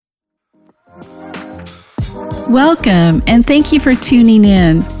Welcome, and thank you for tuning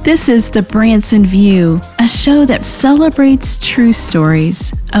in. This is The Branson View, a show that celebrates true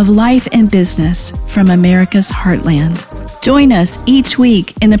stories of life and business from America's heartland. Join us each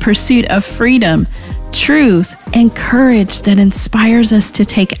week in the pursuit of freedom, truth, and courage that inspires us to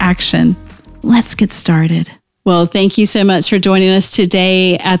take action. Let's get started. Well, thank you so much for joining us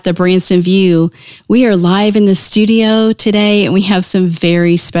today at the Branson View. We are live in the studio today, and we have some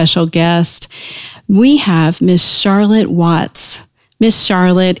very special guests. We have Miss Charlotte Watts. Miss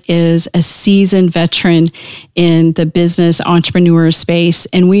Charlotte is a seasoned veteran in the business entrepreneur space,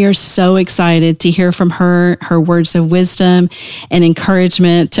 and we are so excited to hear from her words of wisdom and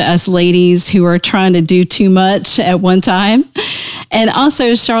encouragement to us ladies who are trying to do too much at one time. And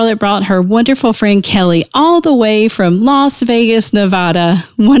also, Charlotte brought her wonderful friend Kelly all the way from Las Vegas, Nevada,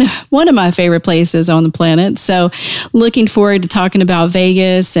 one of my favorite places on the planet. So looking forward to talking about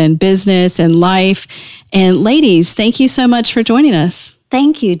Vegas and business and life. And ladies, thank you so much for joining us.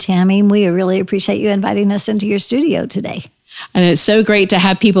 Thank you, Tammy. We really appreciate you inviting us into your studio today. And it's so great to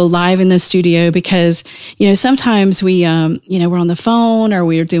have people live in the studio because, sometimes we, we're on the phone or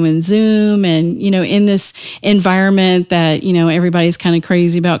we're doing Zoom and, in this environment that, everybody's kind of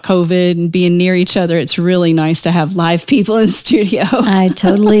crazy about COVID and being near each other. It's really nice to have live people in the studio. I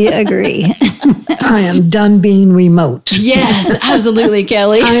totally agree. I am done being remote. Yes, absolutely,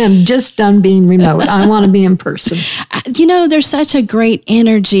 Kelly. I am just done being remote. I want to be in person. There's such a great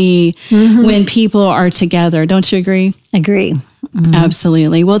energy when people are together. Don't you agree? Agree. Mm-hmm.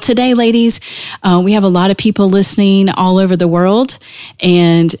 Absolutely. Well, today, ladies, we have a lot of people listening all over the world.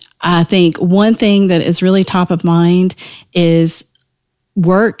 And I think one thing that is really top of mind is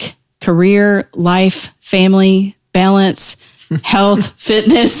work, career, life, family, balance, health,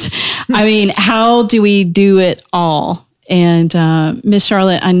 fitness. I mean, how do we do it all? And Miss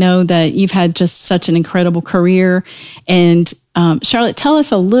Charlotte, I know that you've had just such an incredible career. And Charlotte, tell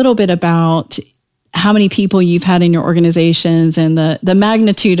us a little bit about how many people you've had in your organizations and the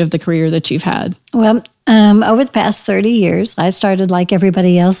magnitude of the career that you've had. Well, over the past 30 years, I started like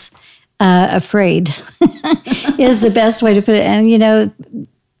everybody else, afraid is the best way to put it. And,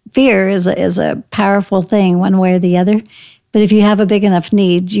 fear is a powerful thing one way or the other. But if you have a big enough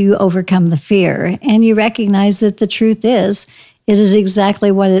need, you overcome the fear and you recognize that the truth is, it is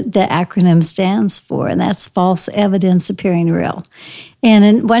exactly what the acronym stands for, and that's false evidence appearing real.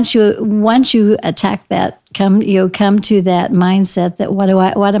 And once you attack that, come to that mindset that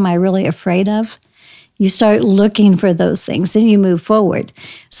what am I really afraid of? You start looking for those things and you move forward.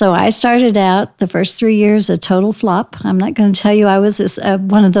 So I started out the first 3 years a total flop. I'm not going to tell you I was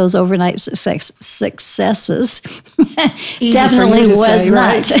one of those overnight successes. Definitely was say,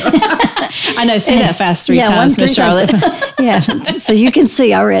 not. Right? I know, say that fast three times, Miss Charlotte. Yeah, so you can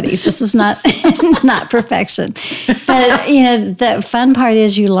see already this is not perfection. But the fun part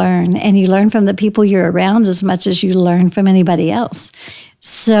is you learn, and you learn from the people you're around as much as you learn from anybody else.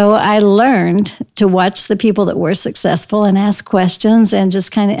 So I learned to watch the people that were successful and ask questions and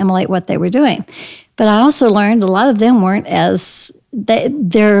just kind of emulate what they were doing. But I also learned a lot of them weren't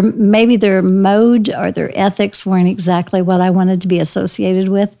maybe their mode or their ethics weren't exactly what I wanted to be associated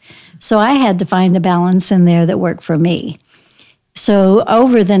with. So I had to find a balance in there that worked for me. So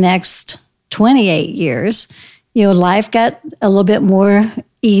over the next 28 years, life got a little bit more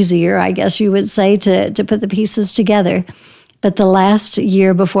easier, I guess you would say, to put the pieces together. But the last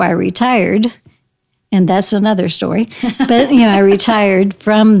year before I retired, and that's another story, but I retired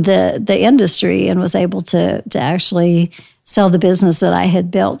from the industry and was able to actually sell the business that I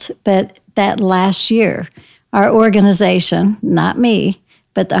had built. But that last year, our organization, not me,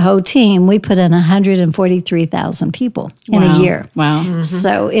 but the whole team, we put in 143,000 people in a year. Wow. Mm-hmm.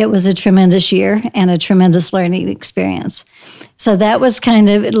 So it was a tremendous year and a tremendous learning experience. So that was kind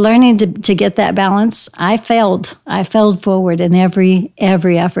of learning to get that balance. I failed forward in every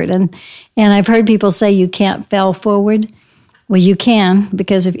effort. And I've heard people say you can't fail forward. Well, you can,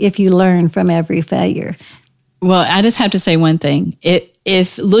 because if you learn from every failure. Well, I just have to say one thing.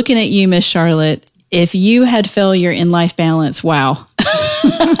 If looking at you, Miss Charlotte, if you had failure in life balance, wow.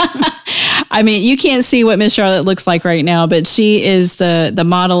 I mean, you can't see what Miss Charlotte looks like right now, but she is the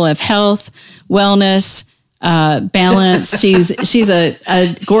model of health, wellness, balance. She's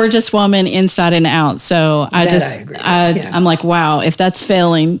a gorgeous woman inside and out. So I agree. I'm like, wow, if that's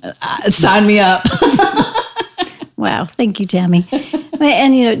failing, sign me up. Wow. Thank you, Tammy.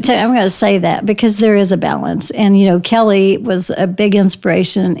 And, I'm going to say that because there is a balance. And, Kelly was a big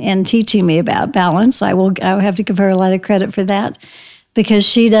inspiration in teaching me about balance. I will have to give her a lot of credit for that. because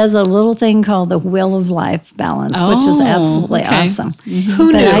she does a little thing called the Wheel of Life balance, which is absolutely awesome.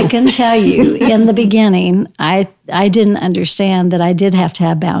 Who knew? But I can tell you, in the beginning, I didn't understand that I did have to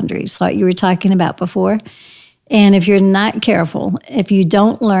have boundaries, like you were talking about before. And if you're not careful, if you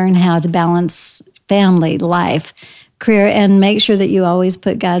don't learn how to balance family, life, career, and make sure that you always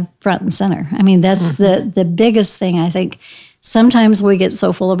put God front and center. I mean, that's the biggest thing, I think. Sometimes we get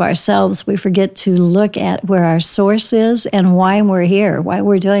so full of ourselves, we forget to look at where our source is and why we're here, why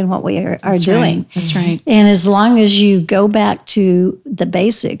we're doing what we are doing. Right. That's right. And as long as you go back to the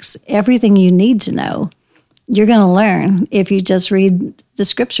basics, everything you need to know, you're going to learn if you just read the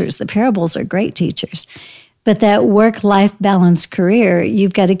scriptures. The parables are great teachers. But that work-life balance career,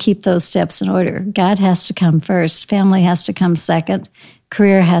 you've got to keep those steps in order. God has to come first. Family has to come second.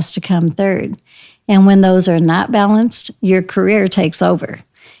 Career has to come third. And when those are not balanced, your career takes over.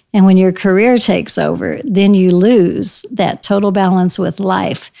 And when your career takes over, then you lose that total balance with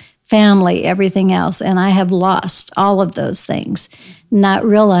life, family, everything else. And I have lost all of those things, not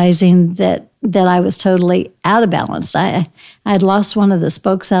realizing that I was totally out of balance. I'd lost one of the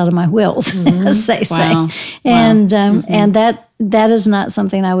spokes out of my wheels, as they say. And and that is not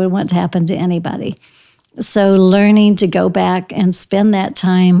something I would want to happen to anybody. So learning to go back and spend that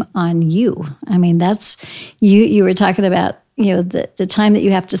time on you. I mean, that's, you were talking about, the time that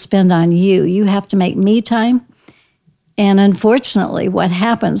you have to spend on you. You have to make me time. And unfortunately, what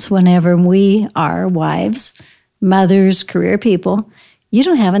happens whenever we are wives, mothers, career people, you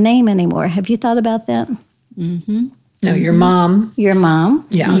don't have a name anymore. Have you thought about that? Mm-hmm. No, your mom. Your mom.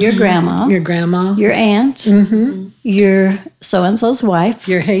 Yeah. Your grandma. Your grandma. Your aunt. Your so-and-so's wife.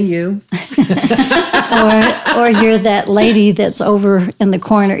 Your hey you. or you're that lady that's over in the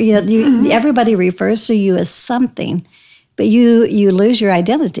corner. Everybody refers to you as something, but you lose your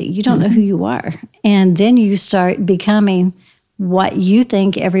identity. You don't know who you are. And then you start becoming what you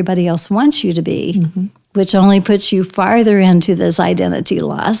think everybody else wants you to be, which only puts you farther into this identity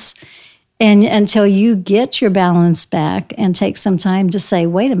loss. And until you get your balance back and take some time to say,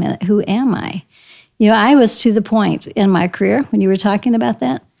 wait a minute, who am I? I was to the point in my career when you were talking about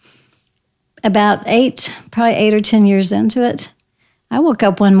that, about probably 8 or 10 years into it, I woke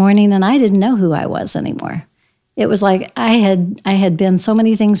up one morning and I didn't know who I was anymore. It was like I had been so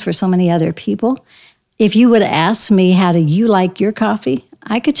many things for so many other people. If you would ask me, how do you like your coffee?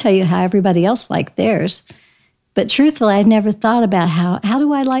 I could tell you how everybody else liked theirs. But truthfully, I'd never thought about how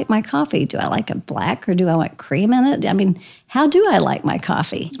do I like my coffee? Do I like it black or do I want cream in it? I mean, how do I like my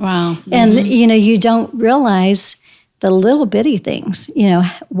coffee? Wow. And, you don't realize the little bitty things.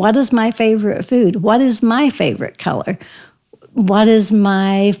 What is my favorite food? What is my favorite color? What is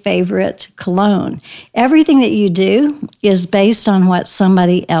my favorite cologne? Everything that you do is based on what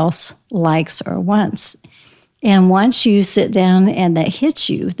somebody else likes or wants. And once you sit down and that hits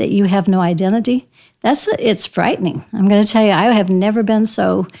you, that you have no identity, it's frightening. I'm going to tell you, I have never been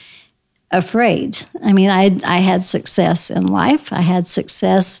so afraid. I mean, I had success in life. I had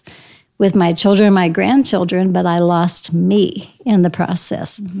success with my children, my grandchildren, but I lost me in the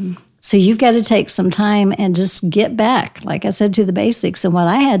process. So you've got to take some time and just get back, like I said, to the basics. And what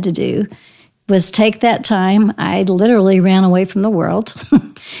I had to do was take that time. I literally ran away from the world.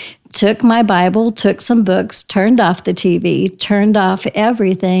 Took my Bible, took some books, turned off the TV, turned off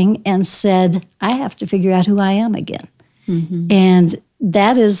everything, and said, I have to figure out who I am again. And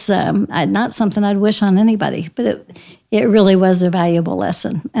that is not something I'd wish on anybody, but it really was a valuable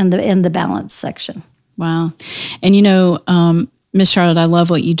lesson in the balance section. Wow. And Miss Charlotte, I love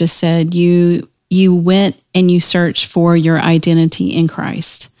what you just said. You went and you searched for your identity in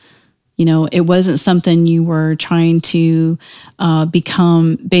Christ. It wasn't something you were trying to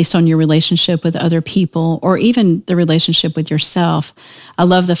become based on your relationship with other people or even the relationship with yourself. I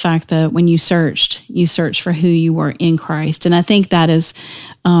love the fact that when you searched for who you were in Christ. And I think that is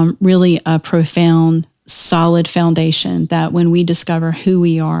really a profound, solid foundation that when we discover who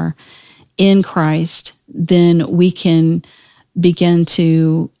we are in Christ, then we can begin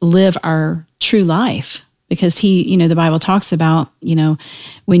to live our true life. Because the Bible talks about,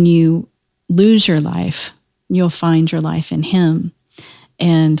 when you lose your life, you'll find your life in Him.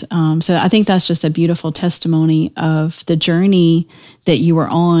 And so I think that's just a beautiful testimony of the journey that you were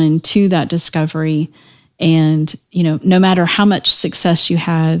on to that discovery. And, no matter how much success you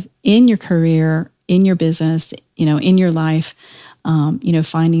had in your career, in your business, in your life,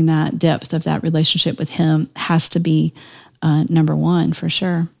 finding that depth of that relationship with Him has to be number one for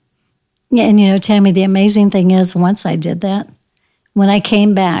sure. Yeah, and Tammy, the amazing thing is once I did that, when I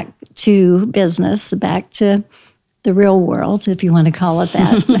came back to business, back to the real world, if you want to call it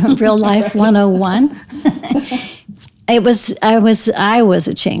that, real life 101, I was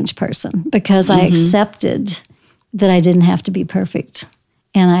a changed person because I accepted that I didn't have to be perfect.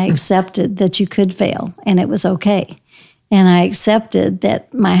 And I accepted that you could fail and it was okay. And I accepted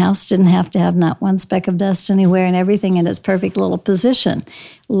that my house didn't have to have not one speck of dust anywhere and everything in its perfect little position.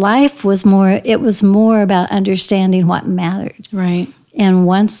 Life was more about understanding what mattered. Right. And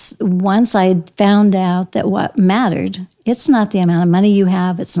once I found out that what mattered, it's not the amount of money you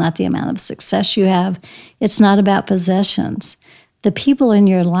have, it's not the amount of success you have, it's not about possessions. The people in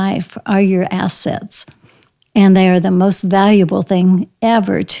your life are your assets, and they are the most valuable thing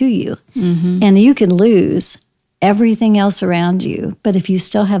ever to you. Mm-hmm. And you can lose everything else around you, but if you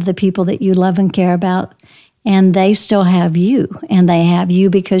still have the people that you love and care about, and they still have you, and they have you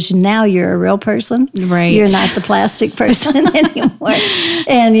because now you're a real person. Right. You're not the plastic person anymore.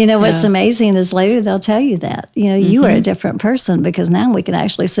 And what's amazing is later they'll tell you that. You are a different person because now we can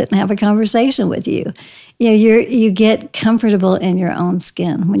actually sit and have a conversation with you. You get comfortable in your own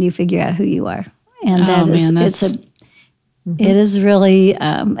skin when you figure out who you are. And it is really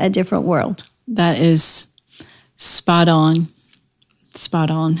a different world. That is spot on.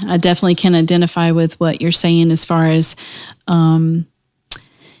 Spot on. I definitely can identify with what you're saying as far as,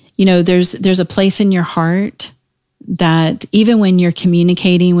 there's a place in your heart that even when you're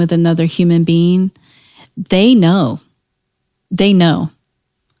communicating with another human being, they know.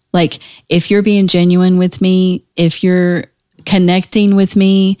 Like if you're being genuine with me, if you're connecting with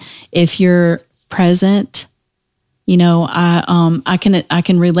me, if you're present, I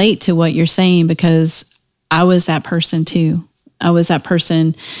can relate to what you're saying because I was that person too. I was that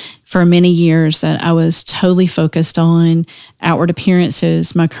person for many years that I was totally focused on outward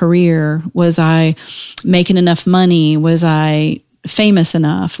appearances, my career. Was I making enough money? Was I famous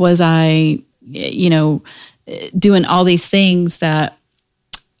enough? Was I, doing all these things that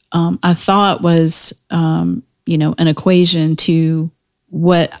I thought was, an equation to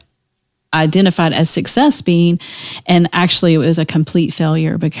what I identified as success being. And actually it was a complete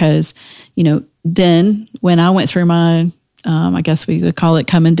failure because, then when I went through my I guess we could call it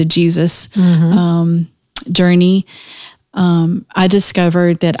coming to Jesus journey. I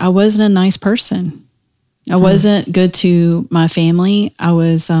discovered that I wasn't a nice person. I wasn't good to my family. I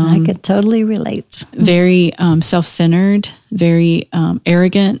was. I could totally relate. Very self-centered, very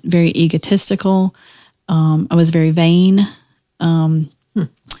arrogant, very egotistical. I was very vain.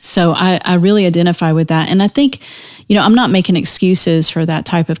 So I really identify with that. And I think, I'm not making excuses for that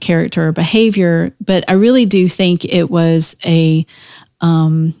type of character or behavior, but I really do think it was a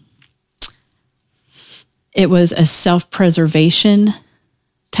self-preservation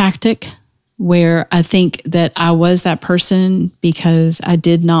tactic where I think that I was that person because I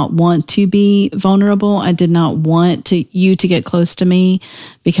did not want to be vulnerable. I did not want you to get close to me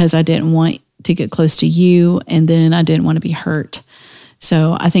because I didn't want to get close to you. And then I didn't want to be hurt.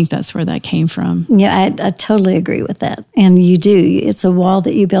 So I think that's where that came from. Yeah, I totally agree with that. And you do. It's a wall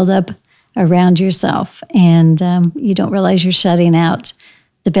that you build up around yourself. And you don't realize you're shutting out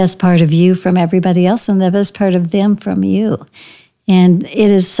the best part of you from everybody else and the best part of them from you. And it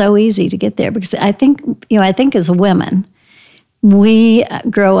is so easy to get there because I think as women, we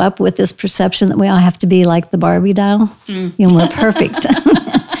grow up with this perception that we all have to be like the Barbie doll. We're perfect.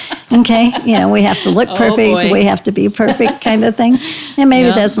 Okay, we have to look perfect. We have to be perfect, kind of thing. And maybe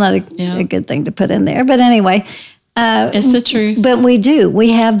that's not a good thing to put in there. But anyway, it's the truth. But we do.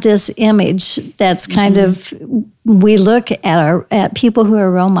 We have this image that's kind of. We look at people who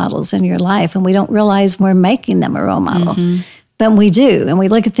are role models in your life, and we don't realize we're making them a role model. But we do, and we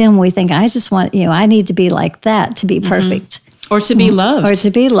look at them. And we think, I just want I need to be like that to be perfect. Or to be loved. Or to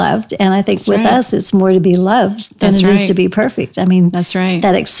be loved. And I think with us, it's more to be loved than it is to be perfect. I mean, that's right.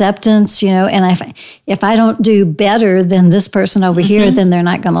 That acceptance, and if I don't do better than this person over here, then they're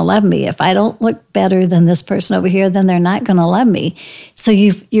not going to love me. If I don't look better than this person over here, then they're not going to love me. So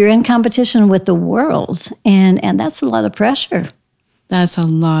you're in competition with the world, and that's a lot of pressure. That's a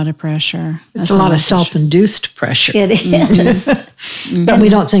lot of pressure. It's a lot of self-induced pressure. It is. But we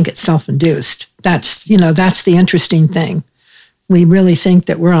don't think it's self-induced. That's the interesting thing. We really think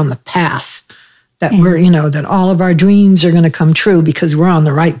that we're on the path, that we're, that all of our dreams are going to come true because we're on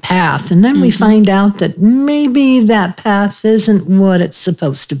the right path. And then we find out that maybe that path isn't what it's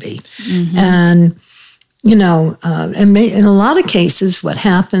supposed to be. And, in a lot of cases, what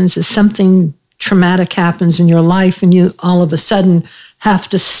happens is something traumatic happens in your life and you all of a sudden have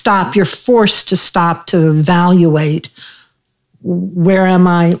to stop. You're forced to stop to evaluate, where am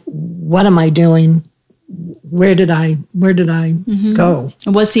I? What am I doing? Where did I go?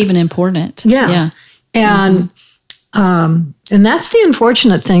 What's even important? Yeah. And that's the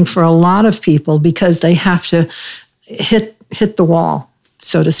unfortunate thing for a lot of people because they have to, hit the wall,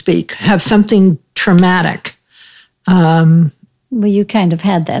 so to speak, have something traumatic. Well, you kind of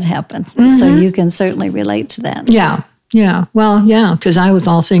had that happen, so you can certainly relate to that. Yeah. Well, yeah, because I was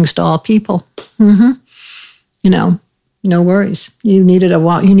all things to all people. No worries. You needed a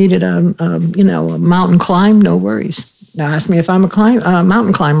walk. You needed a mountain climb. No worries. Now ask me if I'm a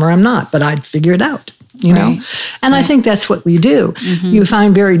mountain climber. I'm not, but I'd figure it out. And I think that's what we do. You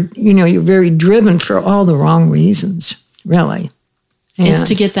find you're very driven for all the wrong reasons, really. And it's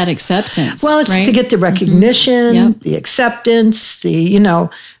to get that acceptance. Well, it's right? to get the recognition, the acceptance, the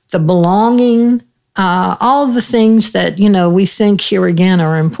belonging, all of the things that, we think here again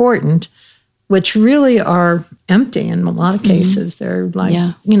are important, which really are empty in a lot of cases. They're like,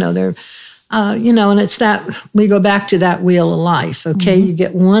 they're, and it's that, we go back to that wheel of life, okay? You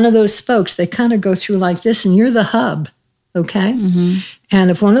get one of those spokes, they kind of go through like this, and you're the hub, okay? And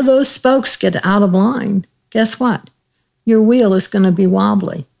if one of those spokes get out of line, guess what? Your wheel is going to be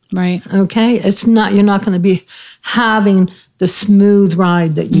wobbly. Right. Okay? You're not going to be having the smooth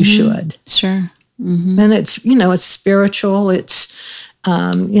ride that you should. Sure. And it's, it's spiritual, it's,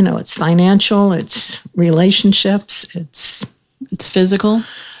 it's financial, it's relationships, it's physical.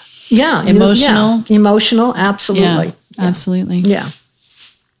 Yeah. Emotional. Emotional, absolutely. Yeah, absolutely. Yeah.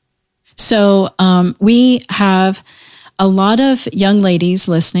 So we have a lot of young ladies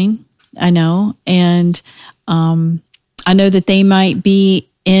listening, I know, and I know that they might be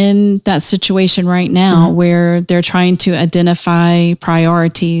in that situation right now where they're trying to identify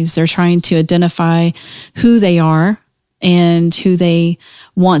priorities. They're trying to identify who they are and who they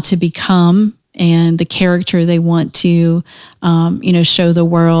want to become and the character they want to, show the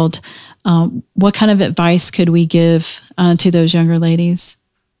world. What kind of advice could we give to those younger ladies?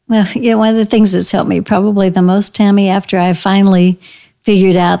 Well, one of the things that's helped me probably the most, Tammy, after I finally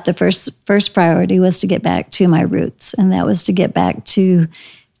figured out the first priority was to get back to my roots, and that was to get back to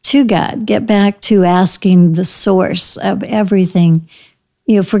God, get back to asking the source of everything,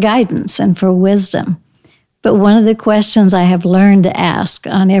 for guidance and for wisdom. But one of the questions I have learned to ask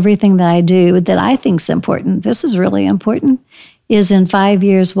on everything that I do that I think is important, this is really important, is in 5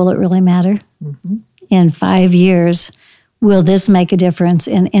 years, will it really matter? In 5 years, will this make a difference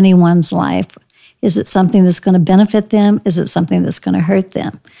in anyone's life? Is it something that's going to benefit them? Is it something that's going to hurt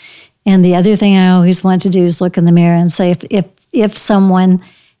them? And the other thing I always want to do is look in the mirror and say, if someone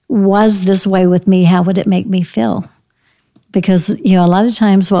was this way with me, how would it make me feel? Because, a lot of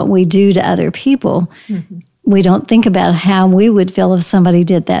times what we do to other people, we don't think about how we would feel if somebody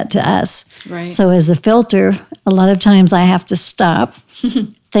did that to us. Right. So as a filter, a lot of times I have to stop,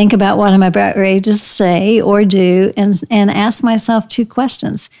 think about what I'm about ready to say or do, and ask myself 2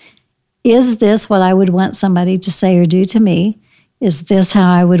 questions. Is this what I would want somebody to say or do to me? Is this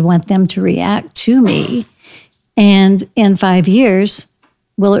how I would want them to react to me? And in 5 years,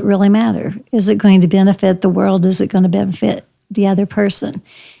 will it really matter? Is it going to benefit the world? Is it going to benefit the other person?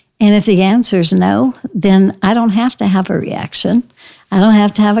 And if the answer is no, then I don't have to have a reaction. I don't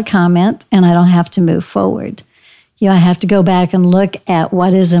have to have a comment, and I don't have to move forward. I have to go back and look at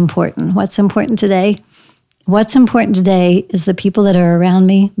what is important. What's important today? What's important today is the people that are around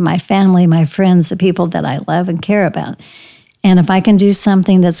me, my family, my friends, the people that I love and care about. And if I can do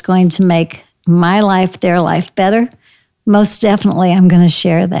something that's going to make my life, their life better, most definitely I'm going to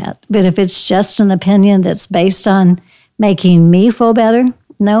share that. But if it's just an opinion that's based on making me feel better,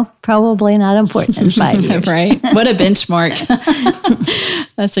 no, probably not important in 5 years. Right. What a benchmark.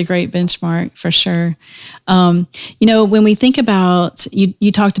 That's a great benchmark for sure. When we think about,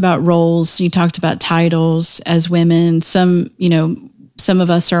 you talked about roles, you talked about titles as women. Some of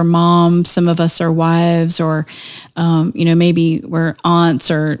us are moms, some of us are wives, or, maybe we're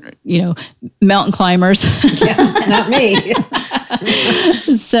aunts or, mountain climbers. Yeah, not me.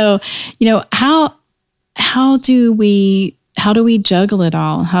 So, how do we juggle it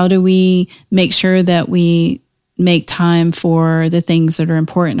all? How do we make sure that we make time for the things that are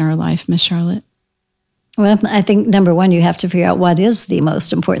important in our life, Miss Charlotte? Well, I think number one, you have to figure out what is the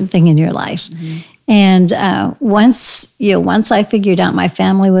most important thing in your life. And once I figured out my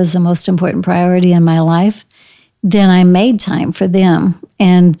family was the most important priority in my life, then I made time for them.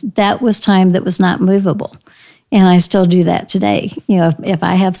 And that was time that was not movable. And I still do that today. If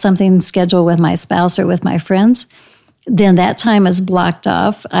I have something scheduled with my spouse or with my friends, then that time is blocked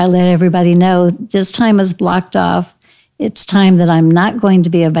off. I let everybody know this time is blocked off. It's time that I'm not going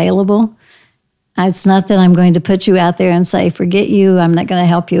to be available. It's not that I'm going to put you out there and say, forget you, I'm not going to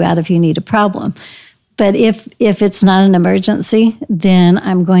help you out if you need a problem. But if it's not an emergency, then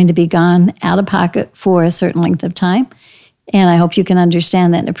I'm going to be gone out of pocket for a certain length of time. And I hope you can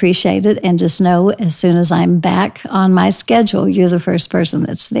understand that and appreciate it. And just know as soon as I'm back on my schedule, you're the first person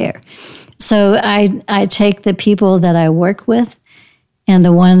that's there. So I take the people that I work with and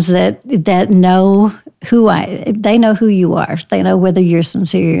the ones that know they know who you are. They know whether you're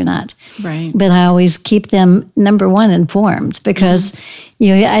sincere or not. Right. But I always keep them, number one, informed because,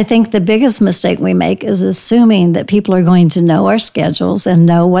 I think the biggest mistake we make is assuming that people are going to know our schedules and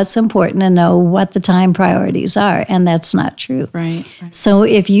know what's important and know what the time priorities are. And that's not true. Right. So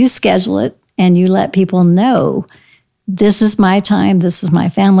if you schedule it and you let people know, this is my time, this is my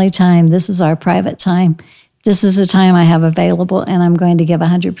family time, this is our private time, this is the time I have available, and I'm going to give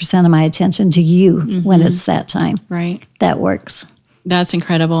 100% of my attention to you when it's that time. Right. That works. That's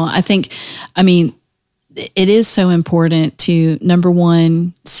incredible. It is so important to, number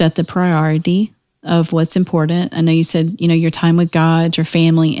one, set the priority of what's important. I know you said, your time with God, your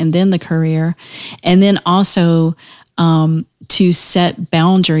family, and then the career. And then also to set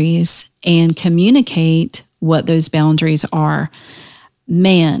boundaries and communicate what those boundaries are.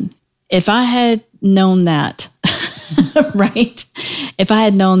 Man, if I had known that, right? If I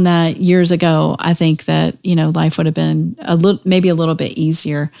had known that years ago, I think that, life would have been maybe a little bit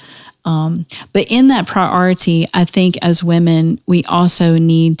easier. But in that priority, I think as women, we also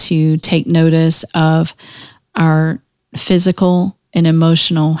need to take notice of our physical and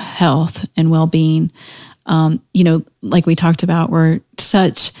emotional health and well-being. Like we talked about, we're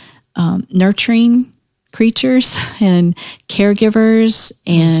such nurturing creatures and caregivers,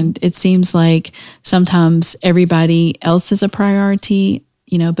 and it seems like sometimes everybody else is a priority,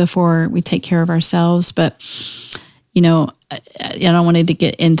 before we take care of ourselves. But, I don't want to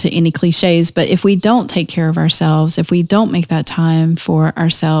get into any cliches, but if we don't take care of ourselves, if we don't make that time for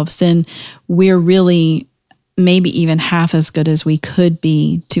ourselves, then we're really maybe even half as good as we could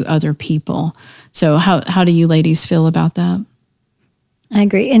be to other people. So how do you ladies feel about that? I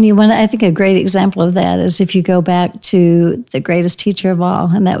agree. And I think a great example of that is if you go back to the greatest teacher of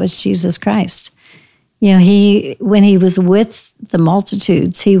all, and that was Jesus Christ. When he was with the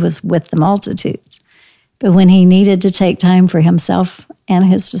multitudes, he was with the multitudes. But when he needed to take time for himself and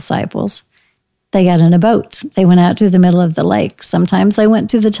his disciples, they got in a boat. They went out to the middle of the lake. Sometimes they went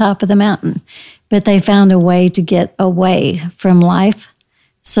to the top of the mountain, but they found a way to get away from life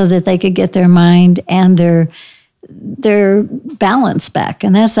so that they could get their mind and their balance back.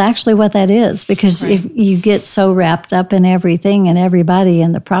 And that's actually what that is, because Right. if you get so wrapped up in everything and everybody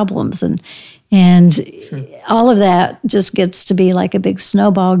and the problems and all of that just gets to be like a big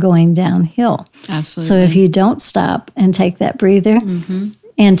snowball going downhill. Absolutely. So if you don't stop and take that breather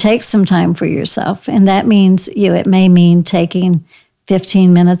and take some time for yourself, and that means, it may mean taking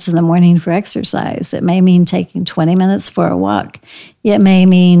 15 minutes in the morning for exercise. It may mean taking 20 minutes for a walk. It may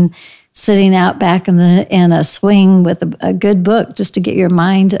mean sitting out back in a swing with a good book just to get your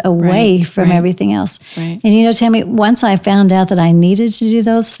mind away from everything else. Right. And Tammy, once I found out that I needed to do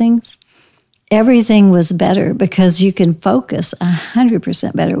those things, everything was better because you can focus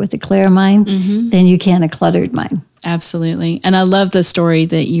 100% better with a clear mind than you can a cluttered mind. Absolutely. And I love the story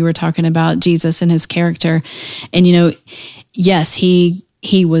that you were talking about, Jesus and his character. And, yes, he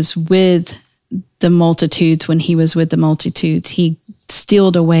was with the multitudes. When he was with the multitudes, he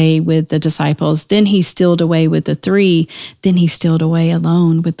stealed away with the disciples. Then he stealed away with the three. Then he stealed away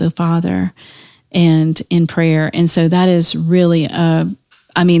alone with the Father and in prayer. And so that is really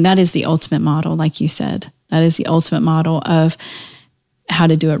that is the ultimate model, like you said. That is the ultimate model of how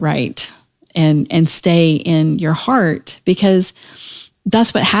to do it right and stay in your heart, because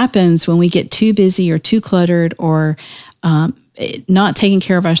that's what happens when we get too busy or too cluttered or not taking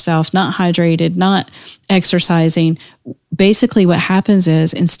care of ourselves, not hydrated, not exercising. Basically what happens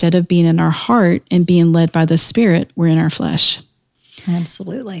is, instead of being in our heart and being led by the Spirit, we're in our flesh.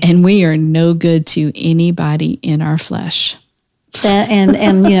 Absolutely. And we are no good to anybody in our flesh. And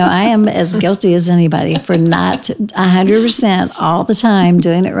I am as guilty as anybody for not 100% all the time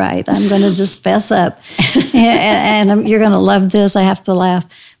doing it right. I'm going to just fess up. And you're going to love this. I have to laugh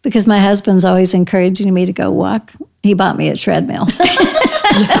because my husband's always encouraging me to go walk. He bought me a treadmill.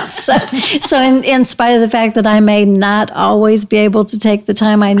 So in spite of the fact that I may not always be able to take the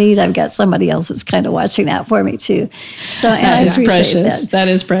time I need, I've got somebody else that's kind of watching out for me too. So and I appreciate precious. that. That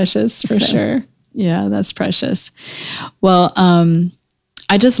is precious for sure. Yeah, that's precious. Well,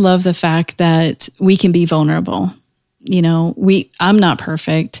 I just love the fact that we can be vulnerable. I'm not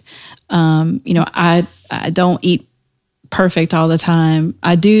perfect. I don't eat perfect all the time.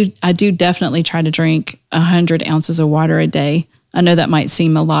 I do definitely try to drink 100 ounces of water a day. I know that might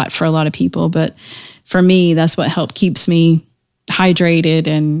seem a lot for a lot of people, but for me, that's what keeps me hydrated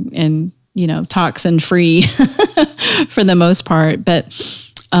and toxin free for the most part. But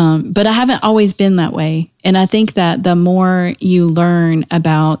I haven't always been that way. And I think that the more you learn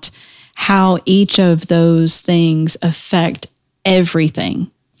about how each of those things affect everything.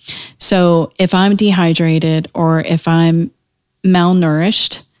 So if I'm dehydrated or if I'm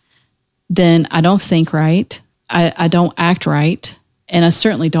malnourished, then I don't think right. I don't act right. And I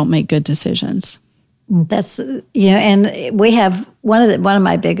certainly don't make good decisions. That's, and we have one of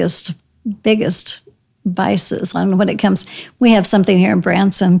my biggest vices on when it comes. We have something here in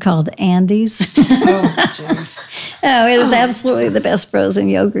Branson called Andes. Oh, jeez. It is absolutely the best frozen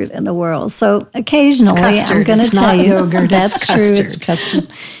yogurt in the world. So occasionally, I'm going to tell you yogurt, that's true. It's custard.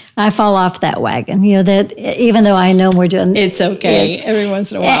 I fall off that wagon. That even though I know we're doing, it's okay every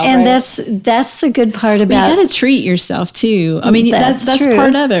once in a while, and right? that's the good part about. You got to treat yourself too. I mean, that's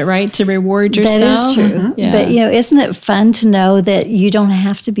part of it, right? To reward yourself. That is true. Mm-hmm. Yeah. But isn't it fun to know that you don't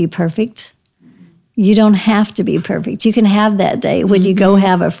have to be perfect? You don't have to be perfect. You can have that day when you go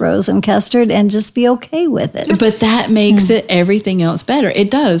have a frozen custard and just be okay with it. But that makes it everything else better. It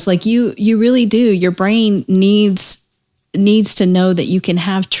does. Like you really do. Your brain needs to know that you can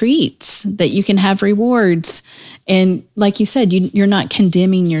have treats, that you can have rewards. And like you said, you're not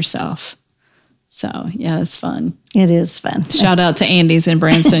condemning yourself. So yeah, it's fun. It is fun. Shout out to Andy's in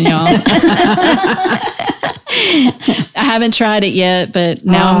Branson, y'all. I haven't tried it yet, but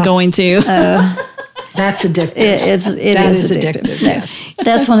now I'm going to. That's addictive. It is addictive. Yes.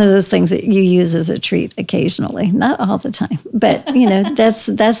 That's one of those things that you use as a treat occasionally, not all the time. But that's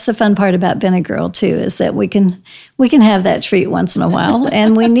the fun part about being a girl too, is that we can have that treat once in a while,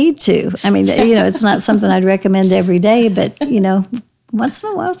 and we need to. I mean, it's not something I'd recommend every day, but once in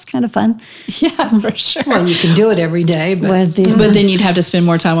a while it's kind of fun. Yeah, for sure. Well, you can do it every day, but then you'd have to spend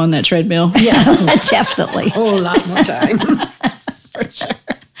more time on that treadmill. Yeah, definitely. A whole lot more time. For sure.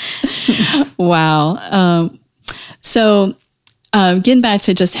 Wow. So getting back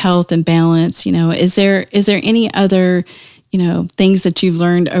to just health and balance, is there any other, things that you've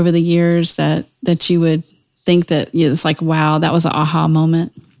learned over the years that you would think that it's like, wow, that was an aha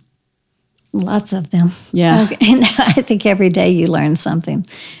moment? Lots of them. Yeah. Okay. I think every day you learn something.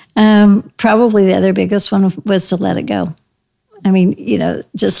 Probably the other biggest one was to let it go. I mean,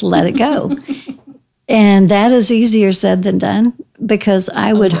 just let it go. And that is easier said than done, because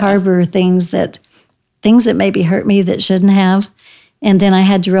I would harbor things that maybe hurt me that shouldn't have. And then I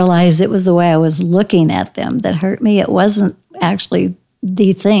had to realize it was the way I was looking at them that hurt me. It wasn't actually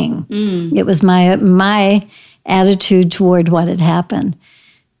the thing. It was my attitude toward what had happened.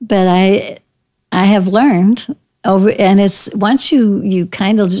 But I have learned and it's once you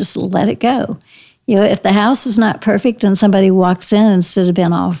kind of just let it go. If the house is not perfect and somebody walks in instead of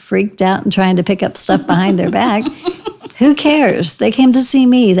being all freaked out and trying to pick up stuff behind their back, who cares? They came to see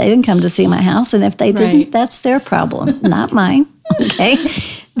me. They didn't come to see my house. And if they didn't, that's their problem, not mine. Okay.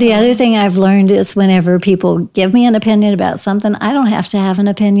 The other thing I've learned is whenever people give me an opinion about something, I don't have to have an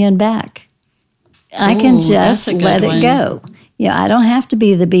opinion back. I can just let it go. I don't have to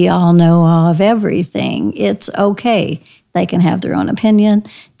be the be-all, know-all of everything. It's okay. They can have their own opinion.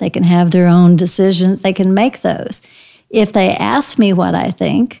 They can have their own decisions. They can make those. If they ask me what I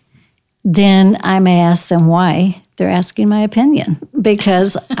think, then I may ask them why they're asking my opinion.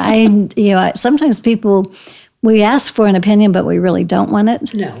 Because sometimes we ask for an opinion, but we really don't want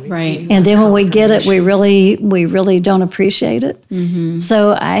it. No. Right. And then when we get it, we really don't appreciate it. Mm-hmm.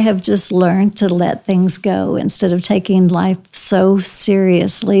 So I have just learned to let things go instead of taking life so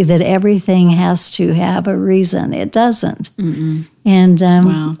seriously that everything has to have a reason. It doesn't. Mm-mm.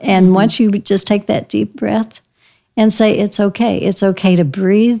 And once you just take that deep breath and say, it's okay. It's okay to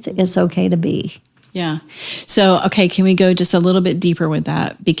breathe. It's okay to be. Yeah. So, okay, can we go just a little bit deeper with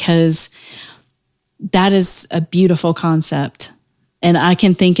that? Because that is a beautiful concept. And I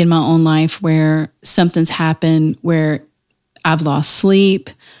can think in my own life where something's happened where I've lost sleep.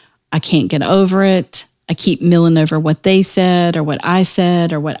 I can't get over it. I keep milling over what they said or what I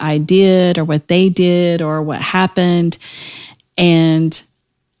said or what I did or what they did or what happened. And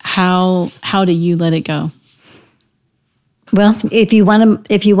how do you let it go? Well, if you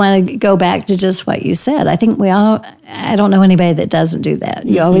want to go back to just what you said, I think I don't know anybody that doesn't do that.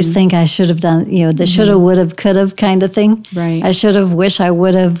 You always think I should have done, the shoulda, woulda, coulda kind of thing. Right. I should have, wish I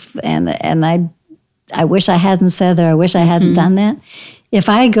would have, and I wish I hadn't said that, or I wish I hadn't done that. If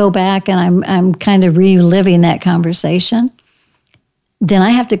I go back and I'm kind of reliving that conversation, then I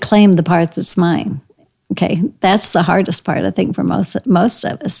have to claim the part that's mine. Okay, that's the hardest part, I think, for most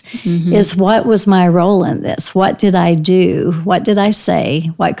of us, is what was my role in this? What did I do? What did I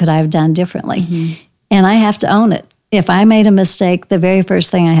say? What could I have done differently? And I have to own it. if I made a mistake, the very first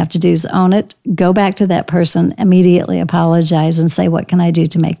thing I have to do is own it, go back to that person, immediately apologize, and say, what can I do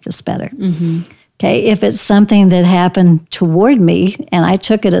to make this better? Mm-hmm. Okay, if it's something that happened toward me and I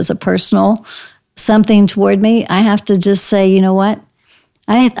took it as a personal something toward me, I have to just say, you know what?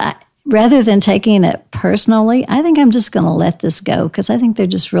 I rather than taking it personally, I think I'm just going to let this go because I think they're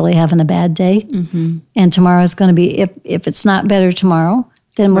just really having a bad day. Mm-hmm. And tomorrow's going to be, if it's not better tomorrow,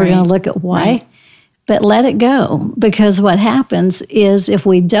 then we're going to look at why. Right. But let it go, because what happens is if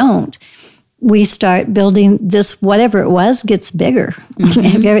we don't, we start building this, whatever it was, gets bigger.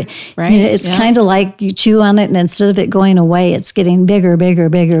 Mm-hmm. Right. It's kind of like you chew on it, and instead of it going away, it's getting bigger. Right.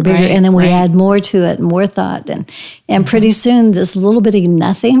 And then we add more to it, more thought. And pretty soon, this little bitty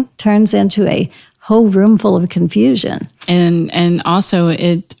nothing turns into a whole room full of confusion. And also,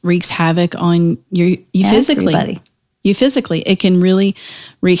 it wreaks havoc on you physically. Everybody. You physically. It can really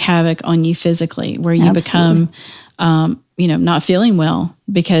wreak havoc on you physically, where you become not feeling well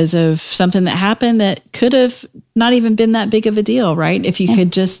because of something that happened that could have not even been that big of a deal, right? If you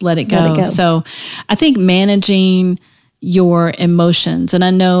could just let it go. So I think managing your emotions, and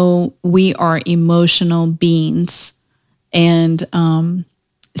I know we are emotional beings. And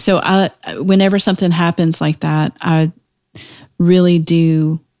so whenever something happens like that, I really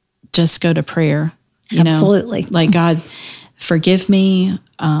do just go to prayer. Absolutely. Like, God, forgive me.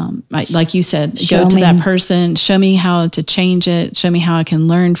 Like you said, go to that person, show me how to change it, show me how I can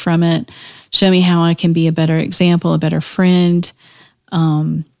learn from it, show me how I can be a better example, a better friend.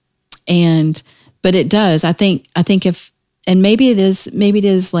 But it does. I think if, and maybe it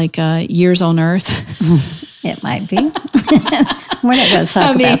is like years on earth. It might be. We're not going to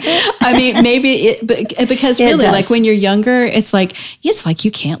talk about that. I mean, maybe because really, like when you're younger, it's like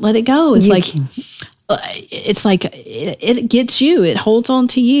you can't let it go. It's like it gets you, it holds on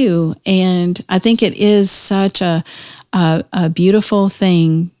to you. And I think it is such a beautiful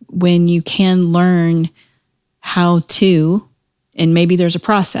thing when you can learn how to, and maybe there's a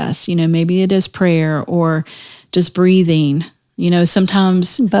process, maybe it is prayer or just breathing,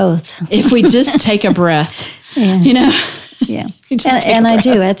 sometimes both. If we just take a breath, Yeah. And I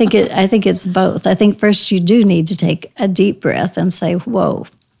do. I think it's both. I think first you do need to take a deep breath and say, whoa.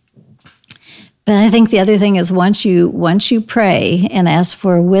 But I think the other thing is once you pray and ask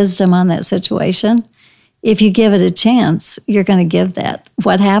for wisdom on that situation, if you give it a chance, you're going to give that.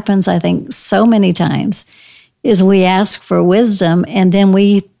 What happens, I think, so many times is we ask for wisdom and then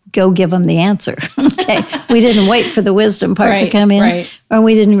we go give them the answer. Okay, we didn't wait for the wisdom part to come in, or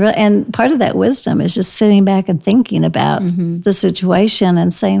we didn't. And part of that wisdom is just sitting back and thinking about the situation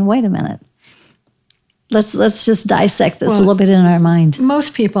and saying, "Wait a minute, let's just dissect this a little bit in our mind."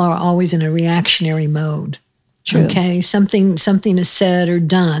 Most people are always in a reactionary mode. True. Okay, something is said or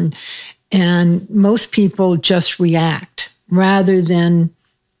done, and most people just react rather than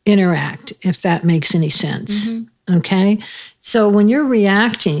interact. If that makes any sense. Mm-hmm. Okay, so when you're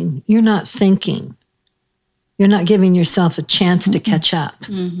reacting, you're not thinking. You're not giving yourself a chance to catch up.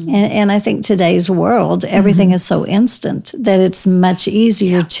 Mm-hmm. And I think today's world, everything is so instant that it's much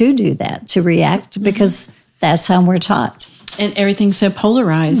easier to do that, to react, because that's how we're taught. And everything's so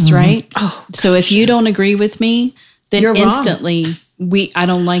polarized, right? Oh, so if you don't agree with me, then you're instantly, I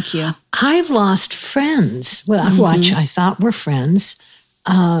don't like you. I've lost friends, who I thought were friends,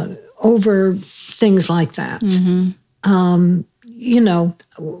 over things like that. Mm-hmm.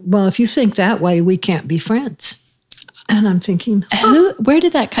 Well, if you think that way, we can't be friends. And I'm thinking, where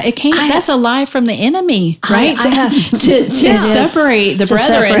did that come? It came. That's a lie from the enemy, right? To separate the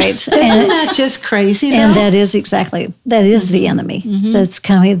brethren. Isn't that just crazy? Though? And that is the enemy that's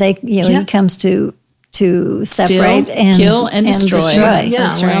coming. He comes to separate, steal, and kill, and destroy. Yeah,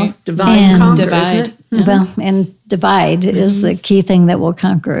 that's right. Divide and conquer. Divide. Mm-hmm. Well, and divide is the key thing that will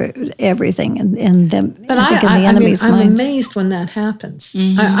conquer everything in the enemy's mind. I'm amazed when that happens.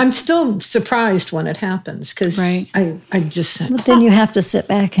 Mm-hmm. I'm still surprised when it happens because I just said. But then you have to sit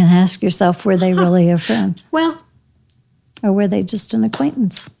back and ask yourself, were they really a friend? Well, or were they just an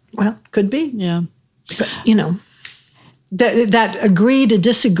acquaintance? Well, could be. Yeah, but that agree to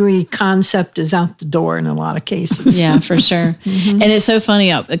disagree concept is out the door in a lot of cases. Yeah, for sure. And it's so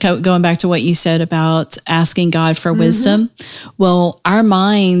funny, going back to what you said about asking God for wisdom. Well, our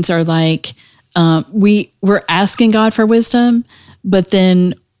minds are like, we're asking God for wisdom, but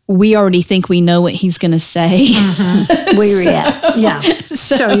then we already think we know what he's going to say. We react. Yeah.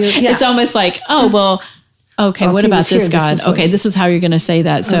 So it's almost like, okay, what about this, God? Okay, this is how you're going to say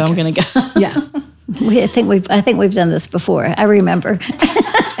that. So I'm going to go. Yeah. I think we've done this before. I remember.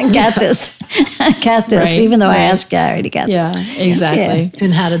 I got this. I got this, Right, even though I right. asked you, I already got Yeah, this. exactly.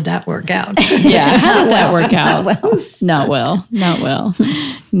 And how did that work out? Yeah, how did that work out? Not well.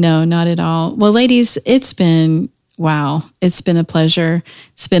 No, not at all. Well, ladies, it's been a pleasure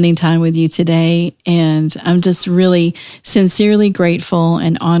spending time with you today. And I'm just really sincerely grateful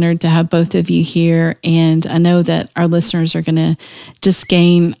and honored to have both of you here. And I know that our listeners are going to just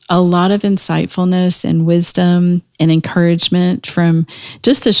gain a lot of insightfulness and wisdom and encouragement from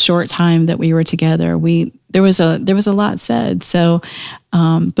just the short time that we were together. There was a lot said. So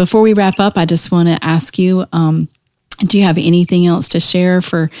before we wrap up, I just want to ask you, do you have anything else to share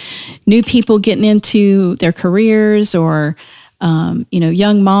for new people getting into their careers, or,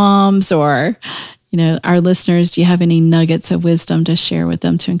 young moms, or, our listeners? Do you have any nuggets of wisdom to share with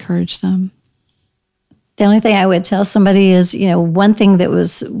them to encourage them? The only thing I would tell somebody is, one thing that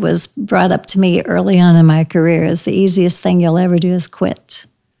was brought up to me early on in my career is the easiest thing you'll ever do is quit.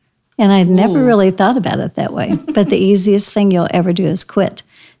 And I'd never really thought about it that way. But the easiest thing you'll ever do is quit.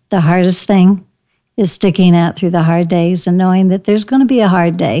 The hardest thing is sticking out through the hard days and knowing that there's going to be a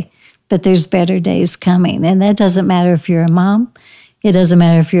hard day, but there's better days coming. And that doesn't matter if you're a mom. It doesn't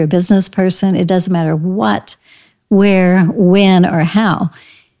matter if you're a business person. It doesn't matter what, where, when, or how.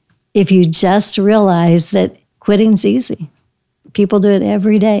 If you just realize that quitting's easy. People do it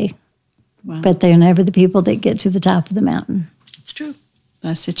every day, but they're never the people that get to the top of the mountain. It's true.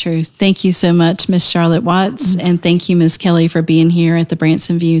 That's the truth. Thank you so much, Miss Charlotte Watts. And thank you, Miss Kelly, for being here at the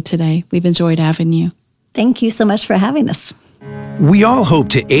Branson View today. We've enjoyed having you. Thank you so much for having us. We all hope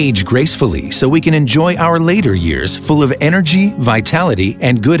to age gracefully so we can enjoy our later years full of energy, vitality,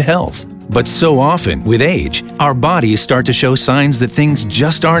 and good health. But so often, with age, our bodies start to show signs that things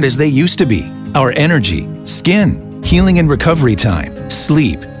just aren't as they used to be. Our energy, skin, healing and recovery time,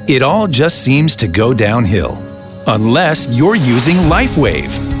 sleep, it all just seems to go downhill. Unless you're using LifeWave.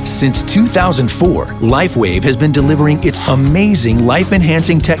 Since 2004, LifeWave has been delivering its amazing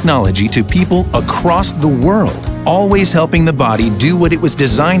life-enhancing technology to people across the world, always helping the body do what it was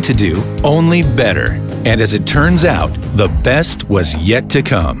designed to do, only better. And as it turns out, the best was yet to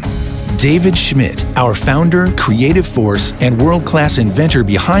come. David Schmidt, our founder, creative force, and world-class inventor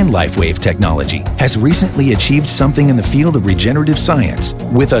behind LifeWave technology, has recently achieved something in the field of regenerative science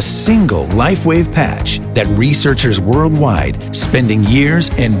with a single LifeWave patch that researchers worldwide, spending years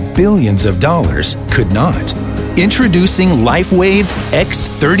and billions of dollars, could not. Introducing LifeWave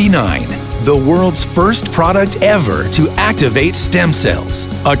X39, the world's first product ever to activate stem cells.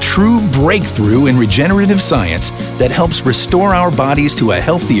 A true breakthrough in regenerative science that helps restore our bodies to a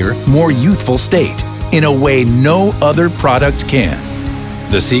healthier, more youthful state in a way no other product can.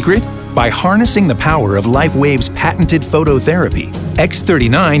 The secret? By harnessing the power of LifeWave's patented phototherapy,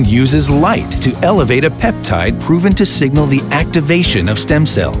 X39 uses light to elevate a peptide proven to signal the activation of stem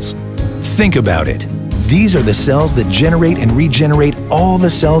cells. Think about it. These are the cells that generate and regenerate all the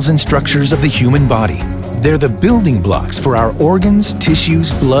cells and structures of the human body. They're the building blocks for our organs,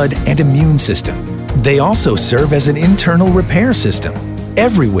 tissues, blood, and immune system. They also serve as an internal repair system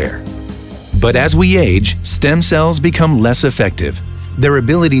everywhere. But as we age, stem cells become less effective. Their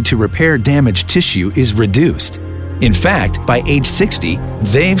ability to repair damaged tissue is reduced. In fact, by age 60,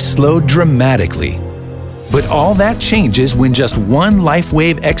 they've slowed dramatically. But all that changes when just one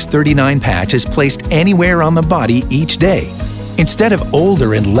LifeWave X39 patch is placed anywhere on the body each day. Instead of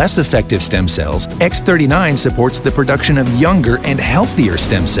older and less effective stem cells, X39 supports the production of younger and healthier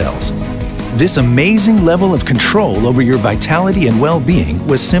stem cells. This amazing level of control over your vitality and well-being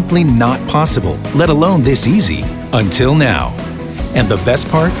was simply not possible, let alone this easy, until now. And the best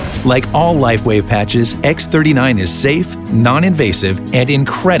part? Like all LifeWave patches, X39 is safe, non-invasive, and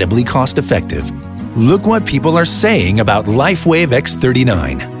incredibly cost-effective. Look what people are saying about LifeWave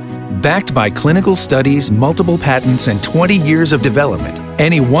X39. Backed by clinical studies, multiple patents, and 20 years of development,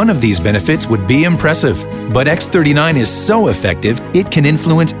 any one of these benefits would be impressive. But X39 is so effective, it can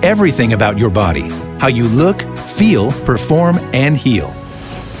influence everything about your body, how you look, feel, perform, and heal.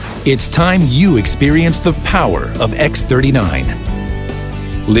 It's time you experience the power of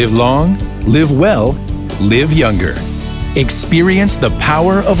X39. Live long, live well, live younger. Experience the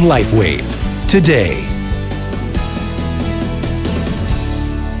power of LifeWave today.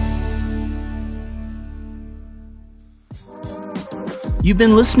 You've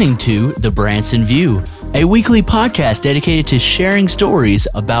been listening to The Branson View, a weekly podcast dedicated to sharing stories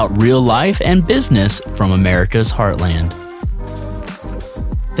about real life and business from America's heartland.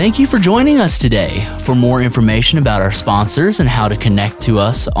 Thank you for joining us today. For more information about our sponsors and how to connect to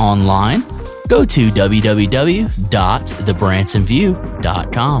us online, go to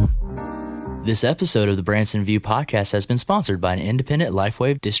www.thebransonview.com. This episode of the Branson View podcast has been sponsored by an independent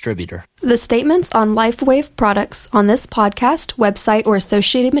LifeWave distributor. The statements on LifeWave products on this podcast, website, or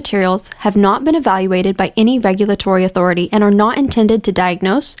associated materials have not been evaluated by any regulatory authority and are not intended to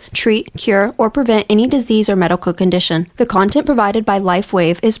diagnose, treat, cure, or prevent any disease or medical condition. The content provided by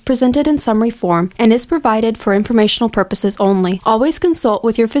LifeWave is presented in summary form and is provided for informational purposes only. Always consult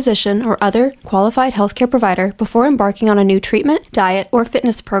with your physician or other qualified healthcare provider before embarking on a new treatment, diet, or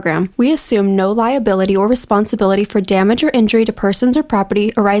fitness program. We assume no liability or responsibility for damage or injury to persons or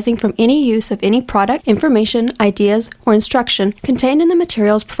property arising from any use of any product, information, ideas, or instruction contained in the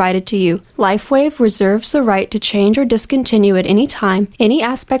materials provided to you. LifeWave reserves the right to change or discontinue at any time any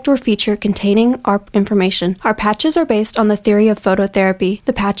aspect or feature containing our information. Our patches are based on the theory of phototherapy.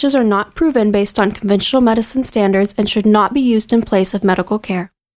 The patches are not proven based on conventional medicine standards and should not be used in place of medical care.